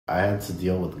I had to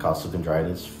deal with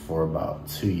costochondritis for about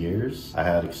 2 years. I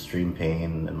had extreme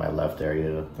pain in my left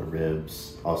area, the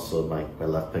ribs. Also, my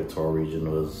left pectoral region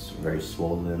was very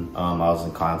swollen. I was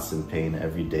in constant pain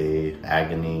every day,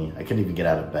 agony. I couldn't even get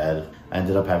out of bed. I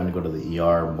ended up having to go to the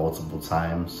ER multiple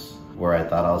times, where I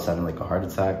thought I was having like a heart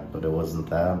attack, but it wasn't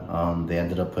that. They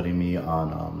ended up putting me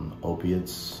on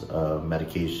opiates,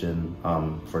 medication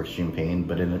for extreme pain,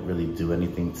 but it didn't really do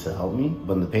anything to help me.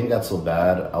 When the pain got so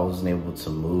bad, I wasn't able to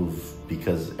move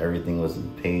because everything was in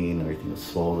pain, everything was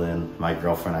swollen. My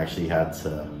girlfriend actually had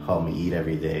to help me eat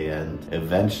every day, and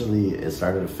eventually it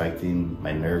started affecting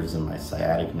my nerves and my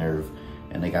sciatic nerve.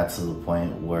 And it got to the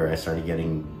point where I started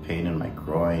getting pain in my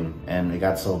groin, and it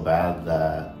got so bad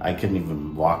that I couldn't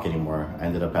even walk anymore. I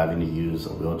ended up having to use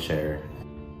a wheelchair.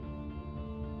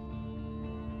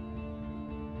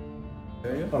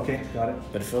 Okay, got it.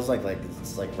 But it feels like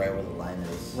it's like right where the line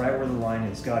is. Right where the line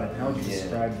is, got it. How would you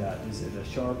describe that? Is it a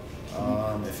sharp?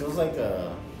 It feels like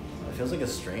a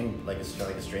strain, like a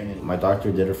strain. My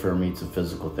doctor did refer me to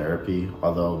physical therapy,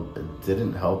 although it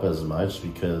didn't help as much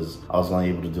because I was only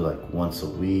able to do like once a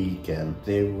week, and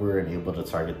they weren't able to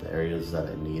target the areas that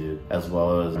I needed, as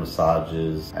well as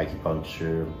massages,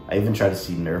 acupuncture. I even tried to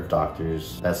see nerve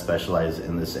doctors that specialize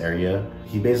in this area.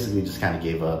 He basically just kind of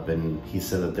gave up, and he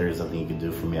said that there's nothing he could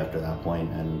do for me after that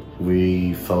point, and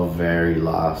we felt very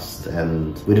lost,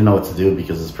 and we didn't know what to do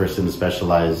because this person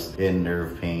specialized in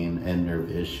nerve pain and nerve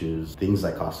issues, things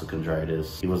like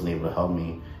costochondritis. He wasn't able to help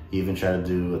me. He even tried to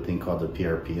do a thing called the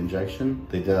PRP injection.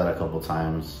 They did that a couple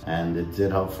times, and it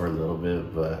did help for a little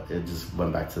bit, but it just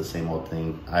went back to the same old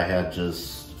thing. I had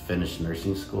just finished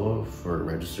nursing school for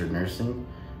registered nursing,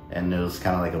 and it was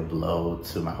kind of like a blow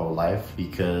to my whole life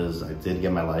because I did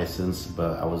get my license,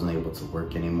 but I wasn't able to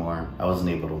work anymore. I wasn't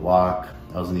able to walk.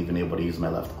 I wasn't even able to use my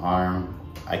left arm.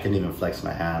 I couldn't even flex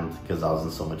my hand because I was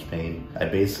in so much pain. I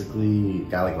basically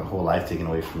got like my whole life taken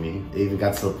away from me. It even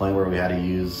got to the point where we had to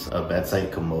use a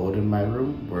bedside commode in my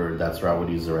room, where that's where I would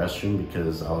use the restroom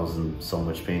because I was in so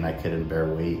much pain I couldn't bear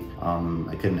weight.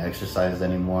 I couldn't exercise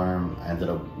anymore. I ended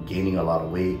up gaining a lot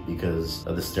of weight because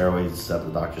of the steroids that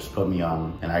the doctors put me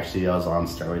on. And actually I was on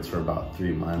steroids for about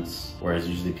 3 months, whereas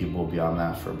usually people will be on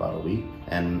that for about a week.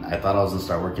 And I thought I was gonna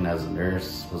start working as a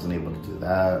nurse, wasn't able to do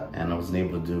that, and I wasn't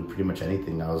able to do pretty much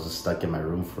anything. I was just stuck in my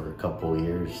room for a couple of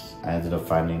years. I ended up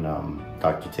finding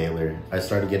Dr. Taylor. I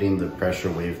started getting the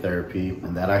pressure wave therapy,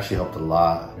 and that actually helped a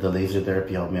lot. The laser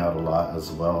therapy helped me out a lot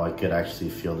as well. I could actually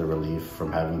feel the relief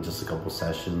from having just a couple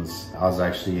sessions. I was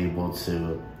actually able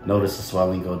to notice the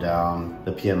swelling go down.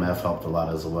 The PMF helped a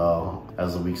lot as well.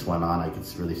 As the weeks went on, I could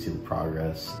really see the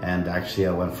progress. And actually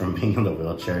I went from being in the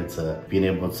wheelchair to being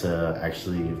able to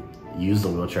actually use the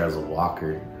wheelchair as a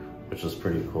walker, which was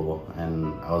pretty cool.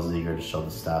 And I was eager to show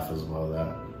the staff as well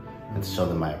that, and to show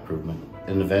them my improvement.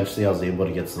 And eventually I was able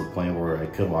to get to the point where I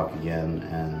could walk again,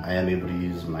 and I am able to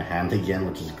use my hand again,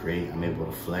 which is great. I'm able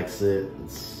to flex it.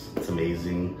 It's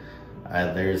amazing.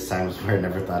 There's times where I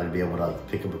never thought I'd be able to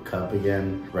pick up a cup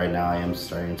again. Right now I am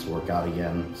starting to work out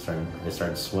again. I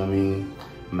started swimming.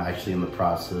 I'm actually in the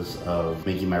process of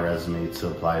making my resume to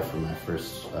apply for my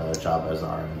first job as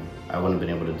RN. I wouldn't have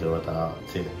been able to do it without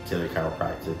Taylor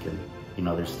Chiropractic and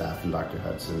their staff and Dr.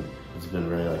 Hudson. It's been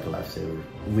really like a lifesaver.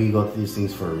 We go through these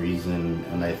things for a reason,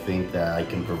 and I think that I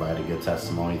can provide a good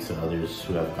testimony to others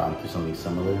who have gone through something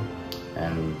similar,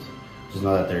 and just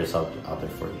know that there is help out there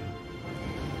for you.